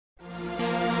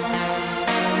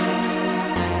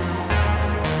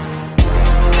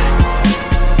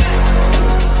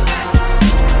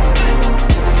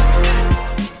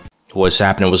What's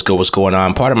happening? What's good? What's going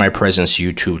on? Part of my presence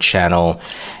YouTube channel.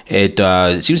 It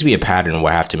seems to be a pattern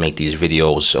where I have to make these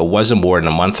videos. It wasn't more than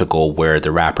a month ago where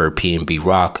the rapper PNB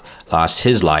Rock lost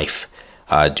his life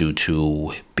due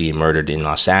to being murdered in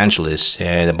Los Angeles.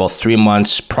 And about 3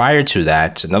 months prior to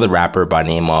that, another rapper by the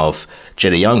name of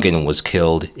Jada Youngin was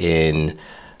killed in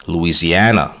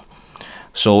Louisiana.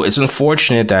 So it's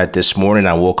unfortunate that this morning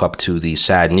I woke up to the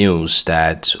sad news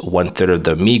that 1/3 of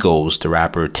the Migos, the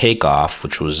rapper Takeoff,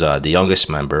 which was the youngest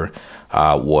member,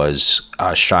 was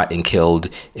shot and killed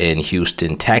in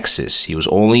Houston, Texas. He was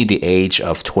only the age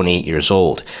of 28 years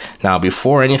old. Now,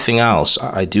 before anything else,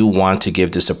 I do want to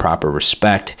give this a proper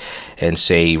respect and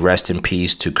say rest in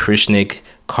peace to Krishnik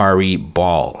Kari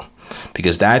Ball,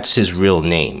 because that's his real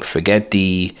name. Forget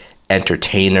the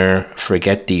entertainer,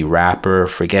 forget the rapper,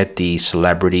 forget the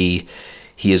celebrity.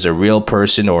 He is a real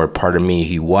person, or pardon me,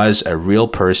 he was a real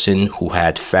person who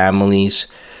had families,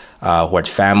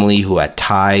 who had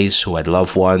ties, who had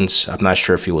loved ones. I'm not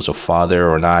sure if he was a father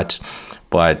or not,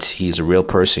 but he's a real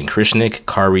person. Krishnik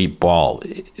Kari Ball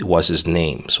was his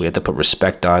name. So we have to put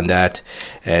respect on that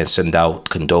and send out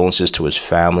condolences to his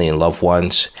family and loved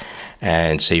ones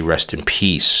and say rest in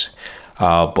peace.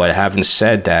 But having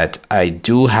said that, I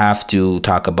do have to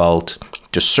talk about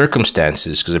the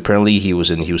circumstances, because apparently he was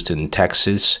in Houston,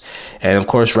 Texas. And of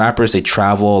course, rappers, they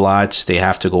travel a lot. They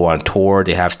have to go on tour.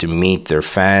 They have to meet their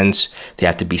fans. They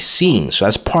have to be seen. So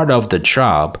that's part of the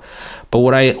job. But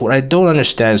what I don't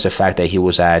understand is the fact that he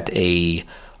was at a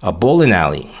bowling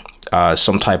alley,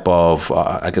 some type of,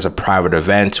 I guess, a private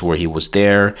event where he was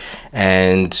there,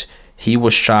 and he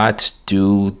was shot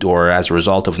as a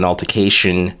result of an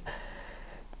altercation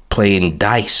playing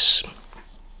dice.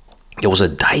 It was a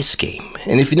dice game.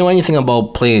 And if you know anything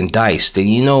about playing dice, then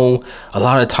you know a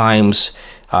lot of times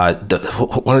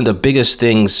one of the biggest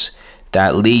things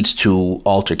that leads to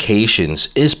altercations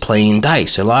is playing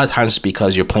dice. A lot of times it's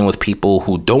because you're playing with people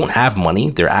who don't have money.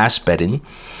 They're ass betting,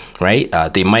 right?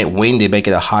 They might win, they make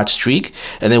it a hot streak,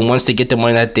 and then once they get the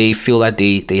money that they feel that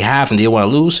they have and they want to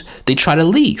lose, they try to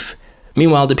leave.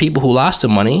 Meanwhile, the people who lost the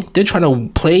money, they're trying to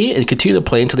play and continue to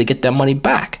play until they get that money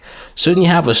back. So then you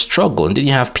have a struggle, and then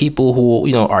you have people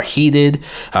who, are heated.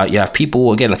 You have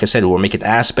people, again, like I said, who are making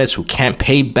ass bets, who can't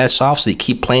pay bets off, so they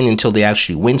keep playing until they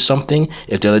actually win something,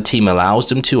 if the other team allows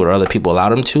them to, or other people allow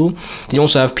them to. Then you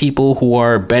also have people who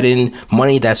are betting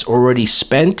money that's already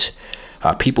spent.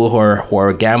 People who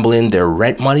are gambling their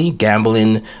rent money,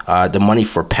 gambling the money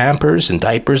for Pampers and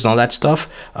diapers and all that stuff,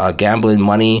 gambling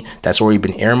money that's already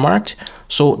been earmarked.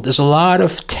 So there's a lot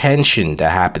of tension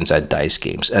that happens at dice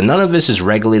games, and none of this is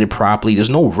regulated properly. There's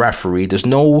no referee. There's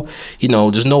no,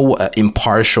 there's no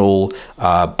impartial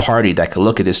party that can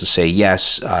look at this and say,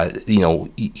 yes,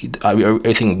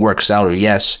 everything works out, or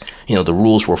yes, the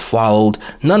rules were followed.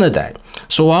 None of that.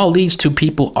 So all leads to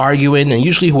people arguing, and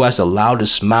usually who has the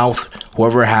loudest mouth,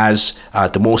 whoever has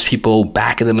the most people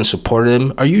backing them and supporting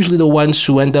them, are usually the ones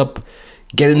who end up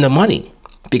getting the money,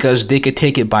 because they could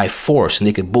take it by force and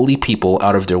they could bully people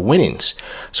out of their winnings.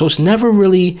 So it's never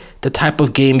really the type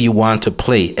of game you want to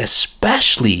play,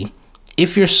 especially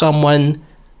if you're someone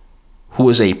who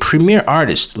is a premier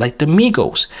artist like the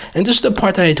Migos. And this is the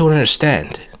part that I don't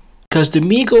understand. Because the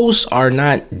Migos are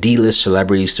not D-list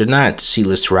celebrities. They're not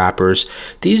C-list rappers.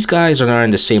 These guys are not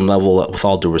on the same level, with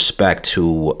all due respect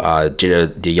to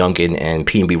Jada Youngin and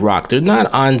PNB Rock. They're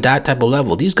not on that type of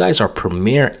level. These guys are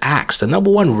premier acts, the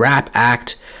 #1 rap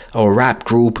act or rap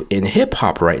group in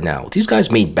hip-hop right now. These guys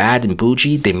made Bad and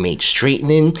Bougie. They made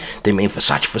Straightening. They made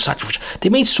Versace. They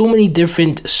made so many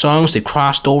different songs. They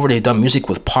crossed over. They've done music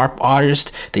with pop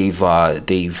artists.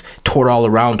 They've toured all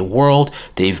around the world.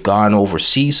 They've gone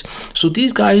overseas. So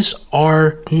these guys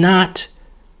are not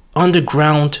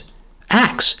underground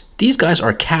acts. These guys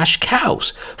are cash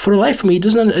cows. For the life of me, it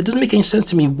doesn't make any sense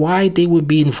to me why they would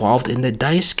be involved in the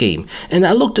dice game. And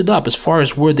I looked it up as far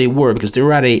as where they were, because they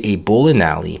were at a bowling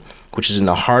alley, which is in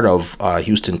the heart of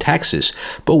Houston, Texas.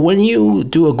 But when you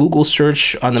do a Google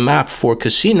search on the map for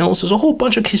casinos, there's a whole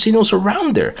bunch of casinos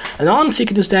around there. And all I'm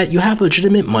thinking is that you have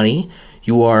legitimate money,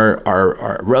 you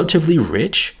are relatively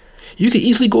rich. You could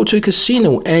easily go to a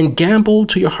casino and gamble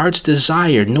to your heart's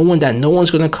desire, knowing that no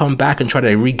one's going to come back and try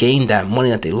to regain that money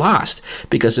that they lost,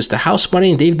 because it's the house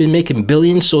money and they've been making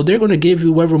billions. So they're going to give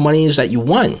you whatever money is that you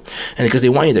won, and because they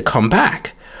want you to come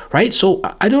back, right? So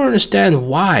I don't understand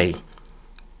why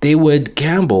they would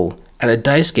gamble at a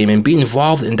dice game and be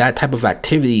involved in that type of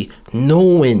activity,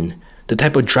 knowing the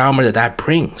type of drama that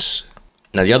brings.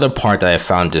 Now, the other part that I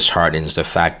found disheartening is the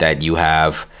fact that you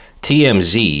have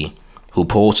TMZ, who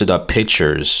posted up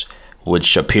pictures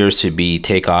which appears to be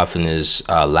Takeoff in his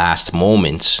last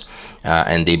moments,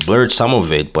 and they blurred some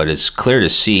of it, but it's clear to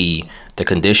see the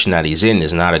condition that he's in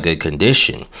is not a good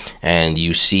condition. And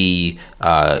you see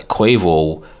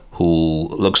Quavo, who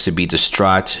looks to be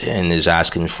distraught and is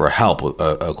asking for help,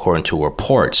 according to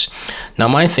reports. Now,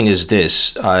 my thing is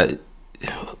this.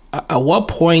 At what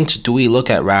point do we look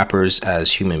at rappers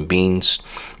as human beings?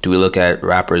 Do we look at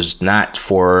rappers not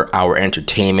for our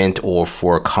entertainment or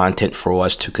for content for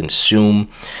us to consume?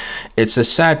 It's a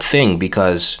sad thing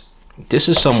because this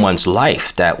is someone's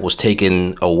life that was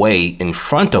taken away in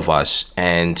front of us,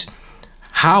 and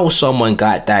how someone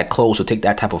got that close to take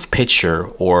that type of picture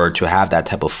or to have that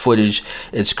type of footage,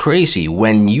 it's crazy.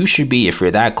 When you should be, if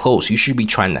you're that close, you should be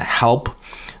trying to help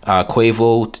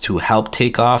Quavo, to help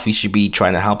Takeoff. You should be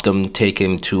trying to help them take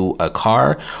him to a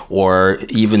car, or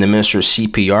even administer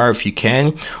CPR if you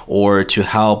can, or to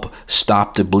help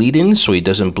stop the bleeding so he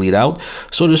doesn't bleed out.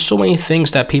 So there's so many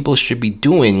things that people should be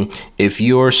doing. If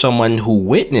you're someone who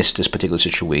witnessed this particular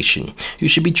situation, you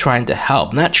should be trying to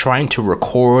help, not trying to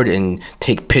record and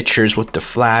take pictures with the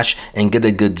flash and get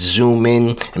a good zoom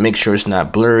in and make sure it's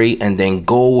not blurry, and then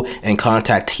go and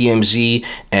contact TMZ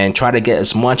and try to get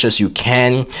as much as you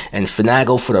can and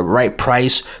finagle for the right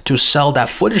price to sell that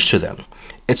footage to them.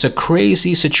 It's a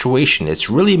crazy situation. It's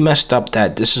really messed up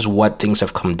that this is what things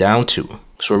have come down to.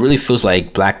 So it really feels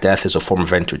like Black Death is a form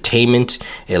of entertainment.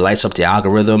 It lights up the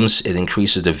algorithms. It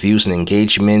increases the views and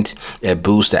engagement. It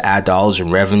boosts the ad dollars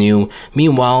and revenue.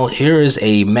 Meanwhile, here is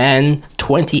a man,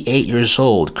 28 years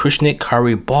old, Krishnik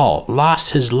Kari Ball,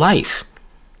 lost his life.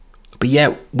 But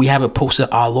yet we have it posted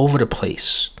all over the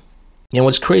place. And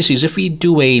what's crazy is if we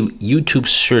do a YouTube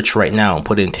search right now and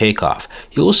put in Takeoff,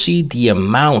 you'll see the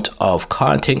amount of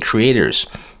content creators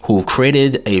who've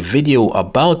created a video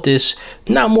about this,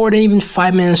 not more than even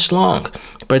 5 minutes long.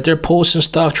 But they're posting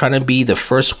stuff, trying to be the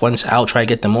first ones out, try to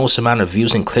get the most amount of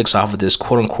views and clicks off of this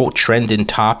quote-unquote trending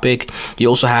topic. You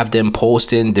also have them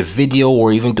posting the video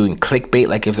or even doing clickbait,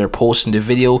 like if they're posting the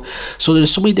video. So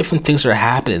there's so many different things that are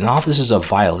happening. All of this is a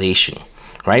violation.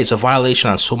 Right? It's a violation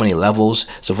on so many levels.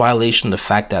 It's a violation of the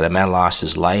fact that a man lost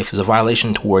his life. It's a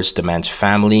violation towards the man's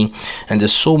family. And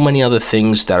there's so many other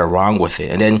things that are wrong with it.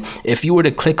 And then if you were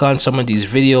to click on some of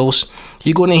these videos,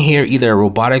 you're going to hear either a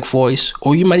robotic voice,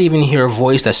 or you might even hear a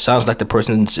voice that sounds like the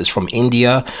person is from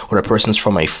India, or the person's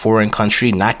from a foreign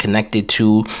country, not connected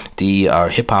to the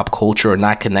hip-hop culture, or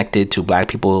not connected to Black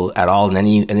people at all in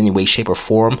any way, shape, or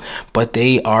form. But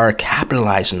they are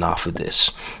capitalizing off of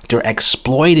this. They're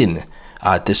exploiting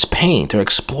this pain. They're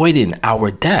exploiting our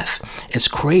death. It's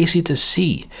crazy to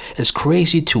see. It's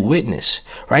crazy to witness,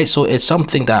 right? So it's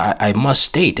something that I must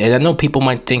state. And I know people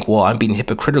might think, well, I'm being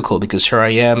hypocritical because here I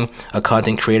am, a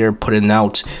content creator, putting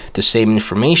out the same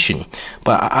information.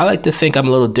 But I like to think I'm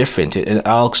a little different, and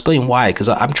I'll explain why. Because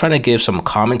I'm trying to give some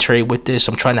commentary with this.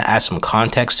 I'm trying to add some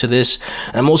context to this.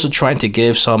 And I'm also trying to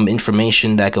give some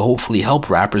information that could hopefully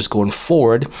help rappers going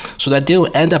forward, so that they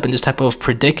don't end up in this type of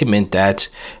predicament that,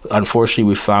 unfortunately,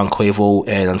 we found Quavo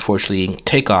and unfortunately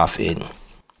Takeoff in.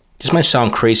 This might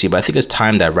sound crazy, but I think it's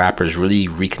time that rappers really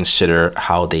reconsider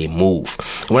how they move.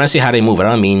 And when I say how they move, I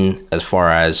don't mean as far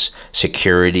as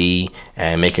security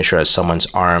and making sure that someone's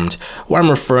armed. What I'm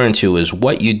referring to is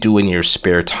what you do in your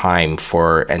spare time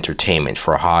for entertainment,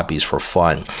 for hobbies, for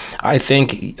fun. I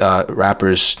think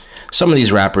rappers, some of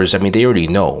these rappers, I mean, they already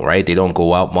know, right? They don't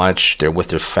go out much. They're with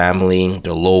their family.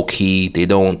 They're low key. They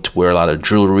don't wear a lot of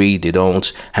jewelry. They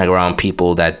don't hang around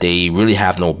people that they really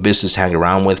have no business hanging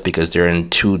around with because they're in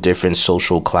two different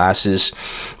social classes.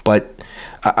 But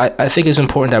I think it's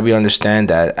important that we understand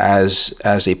that as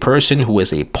a person who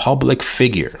is a public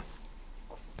figure,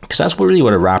 because that's really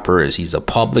what a rapper is. He's a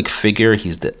public figure.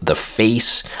 He's the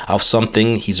face of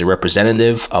something. He's a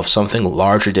representative of something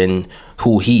larger than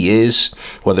who he is,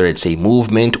 whether it's a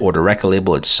movement or the record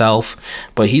label itself.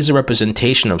 But he's a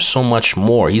representation of so much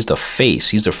more. He's the face.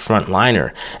 He's the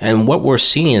frontliner. And what we're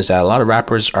seeing is that a lot of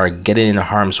rappers are getting in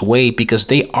harm's way because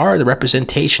they are the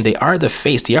representation. They are the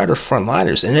face. They are the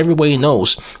frontliners. And everybody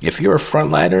knows if you're a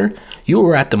frontliner, you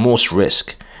are at the most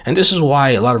risk. And this is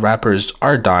why a lot of rappers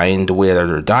are dying the way that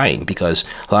they're dying, because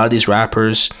a lot of these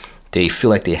rappers, they feel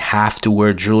like they have to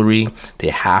wear jewelry. They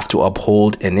have to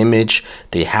uphold an image.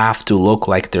 They have to look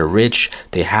like they're rich.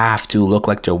 They have to look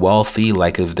like they're wealthy,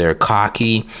 like if they're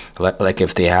cocky, like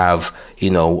if they have,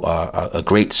 you know, a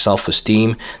great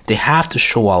self-esteem. They have to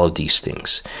show all of these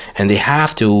things. And they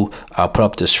have to put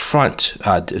up this front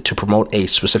to promote a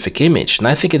specific image. And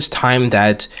I think it's time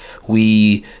that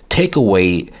we take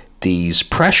away these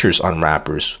pressures on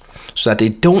rappers so that they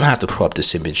don't have to put up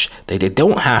this image, they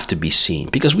don't have to be seen.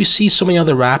 Because we see so many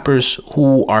other rappers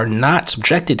who are not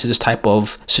subjected to this type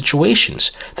of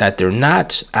situations, that they're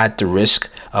not at the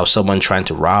risk of someone trying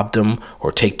to rob them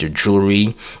or take their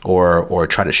jewelry or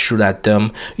try to shoot at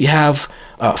them. You have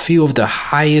a few of the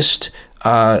highest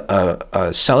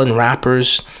selling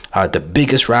rappers, the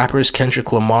biggest rappers,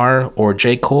 Kendrick Lamar or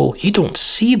J. Cole. You don't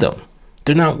see them.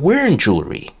 They're not wearing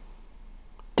jewelry.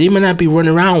 They may not be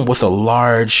running around with a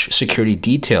large security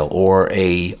detail or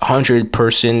a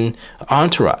 100-person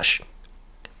entourage,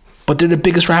 but they're the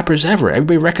biggest rappers ever.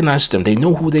 Everybody recognizes them. They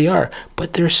know who they are,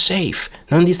 but they're safe.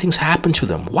 None of these things happen to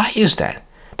them. Why is that?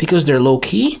 Because they're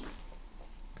low-key?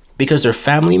 Because they're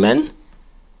family men?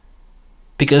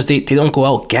 Because they don't go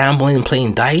out gambling and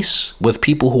playing dice with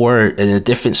people who are in a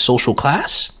different social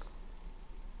class?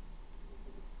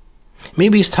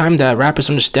 Maybe it's time that rappers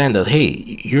understand that,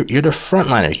 hey, you're the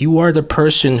frontliner. You are the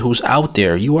person who's out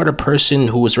there. You are the person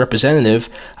who is representative.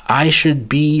 I should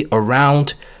be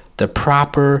around the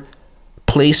proper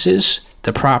places,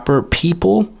 the proper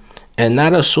people, and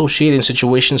not associate in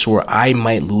situations where I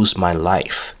might lose my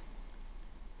life.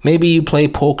 Maybe you play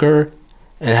poker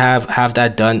and have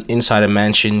that done inside a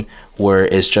mansion where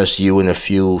it's just you and a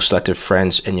few selected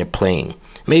friends and you're playing.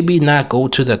 Maybe not go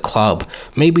to the club.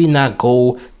 Maybe not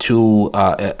go to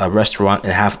a restaurant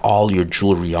and have all your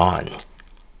jewelry on.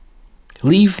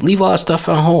 Leave all that stuff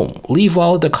at home. Leave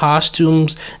all of the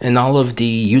costumes and all of the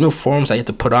uniforms that you have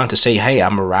to put on to say, hey,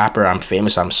 I'm a rapper, I'm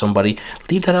famous, I'm somebody.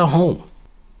 Leave that at home.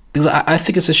 Because I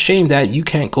think it's a shame that you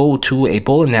can't go to a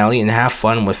bowling alley and have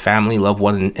fun with family, loved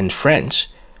ones, and friends.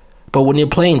 But when you're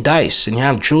playing dice and you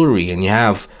have jewelry and you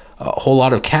have a whole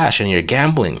lot of cash and you're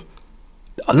gambling,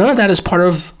 none of that is part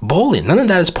of bowling. None of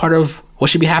that is part of what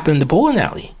should be happening in the bowling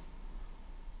alley.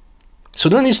 So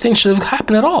none of these things should have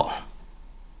happened at all.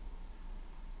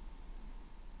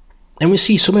 And we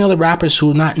see so many other rappers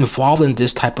who are not involved in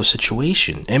this type of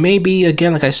situation. And maybe,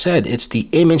 again, like I said, it's the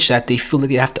image that they feel that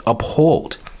they have to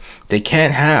uphold. They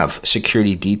can't have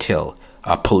security detail,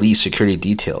 police security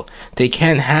detail. They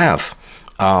can't have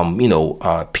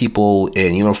people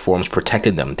in uniforms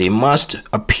protecting them. They must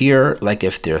appear like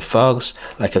if they're thugs,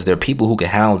 like if they're people who can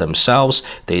handle themselves.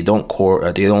 They don't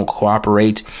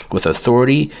cooperate with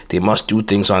authority. They must do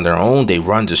things on their own. They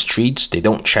run the streets. They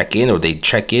don't check in, or they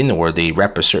check in, or they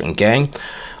rep a certain gang.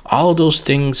 All of those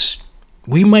things,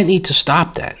 we might need to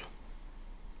stop that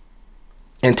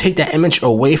and take that image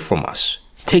away from us.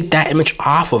 Take that image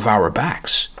off of our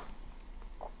backs.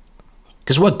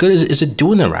 Because what good is it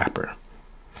doing a rapper?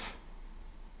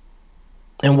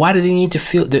 And why do they need to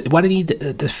feel? Why do they need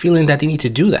the feeling that they need to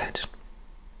do that?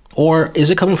 Or is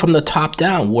it coming from the top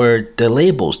down, where the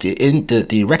labels,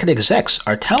 the record execs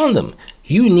are telling them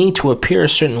you need to appear a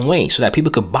certain way so that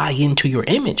people could buy into your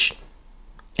image?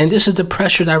 And this is the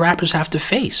pressure that rappers have to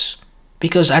face,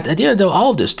 because at the end of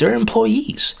all of this, they're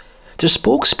employees, they're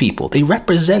spokespeople. They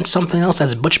represent something else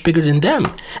that's much bigger than them,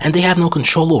 and they have no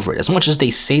control over it. As much as they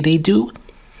say they do,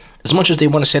 as much as they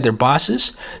want to say they're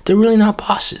bosses, they're really not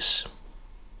bosses.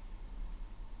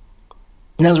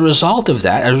 And as a result of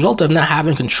that, as a result of not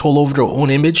having control over their own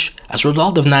image, as a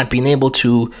result of not being able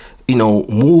to,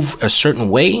 move a certain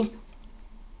way,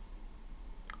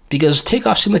 because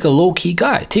Takeoff seemed like a low-key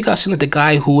guy. Takeoff seemed like the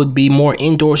guy who would be more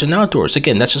indoors and outdoors.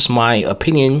 Again, that's just my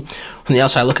opinion from the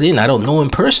outside looking in. I don't know him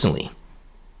personally.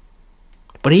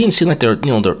 But he didn't seem like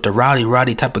the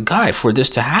rowdy type of guy for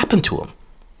this to happen to him.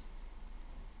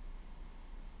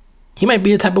 He might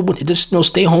be the type of one just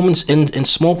stay home and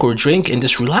smoke or drink and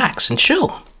just relax and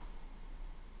chill.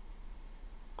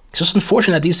 It's just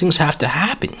unfortunate that these things have to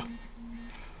happen.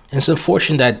 And it's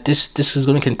unfortunate that this is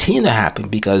going to continue to happen,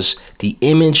 because the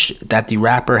image that the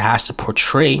rapper has to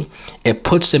portray, it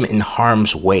puts them in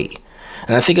harm's way.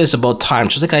 And I think it's about time,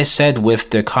 just like I said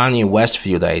with the Kanye West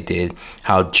video that I did,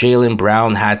 how Jaylen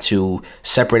Brown had to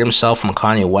separate himself from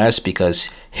Kanye West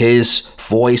because his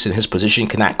voice and his position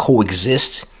cannot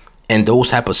coexist in those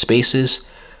type of spaces.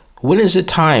 When is it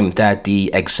time that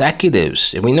the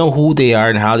executives, and we know who they are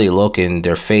and how they look and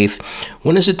their faith,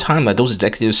 when is it time that those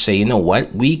executives say, you know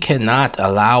what, we cannot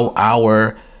allow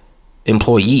our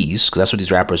employees, because that's what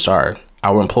these rappers are,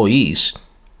 our employees,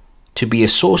 to be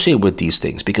associated with these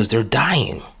things, because they're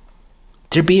dying.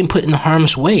 They're being put in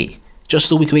harm's way just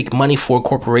so we can make money for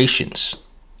corporations,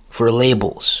 for the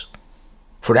labels,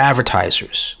 for the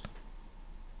advertisers.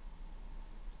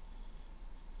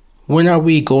 When are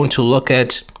we going to look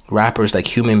at rappers like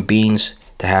human beings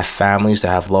that have families, that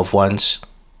have loved ones,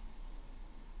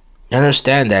 and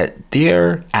understand that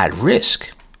they're at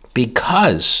risk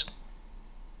because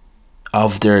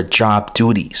of their job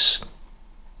duties?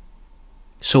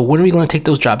 So when are we going to take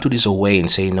those job duties away and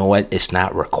say, you know what, it's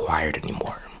not required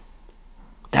anymore?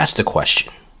 That's the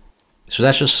question. So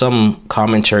that's just some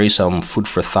commentary, some food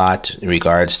for thought in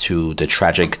regards to the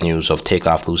tragic news of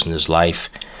Takeoff losing his life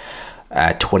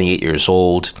at 28 years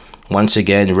old. Once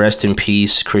again, rest in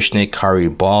peace, Krishnik Kari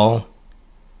Ball.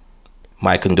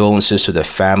 My condolences to the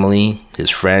family, his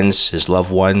friends, his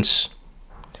loved ones.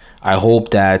 I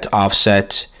hope that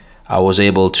Offset was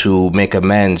able to make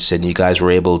amends and you guys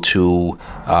were able to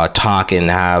talk and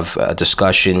have a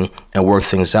discussion and work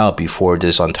things out before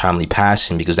this untimely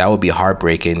passing, because that would be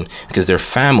heartbreaking because they're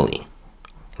family,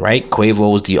 right?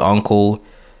 Quavo was the uncle,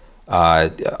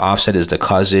 Offset is the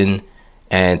cousin,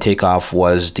 and Takeoff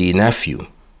was the nephew.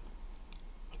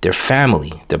 They're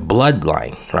family, they're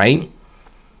bloodline, right?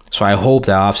 So I hope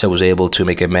that Offset was able to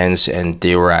make amends and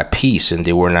they were at peace and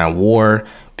they weren't at war,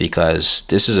 because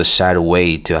this is a sad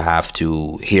way to have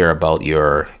to hear about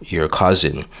your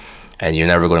cousin and you're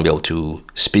never going to be able to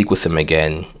speak with him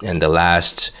again. And the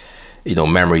last,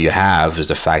 memory you have is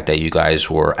the fact that you guys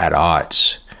were at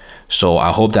odds. So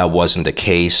I hope that wasn't the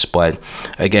case. But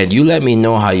again, you let me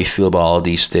know how you feel about all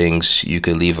these things. You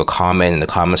could leave a comment in the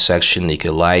comment section. You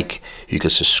could like, you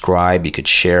could subscribe, you could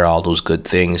share all those good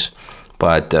things.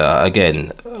 But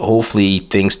again, hopefully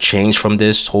things change from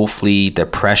this. Hopefully the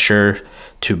pressure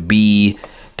to be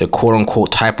the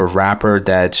quote-unquote type of rapper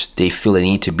that they feel they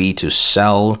need to be to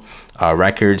sell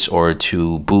records or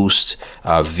to boost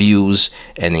views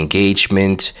and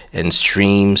engagement and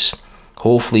streams.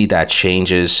 Hopefully that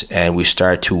changes and we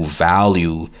start to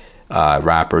value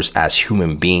rappers as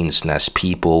human beings and as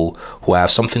people who have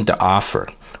something to offer,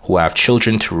 who have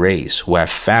children to raise, who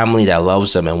have family that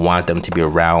loves them and want them to be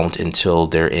around until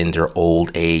they're in their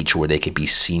old age where they could be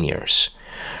seniors.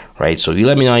 Right, so you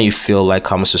let me know how you feel. Like,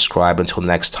 comment, subscribe. Until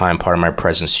next time, part of my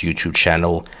presence YouTube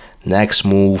channel. Next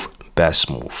move, best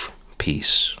move.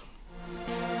 Peace.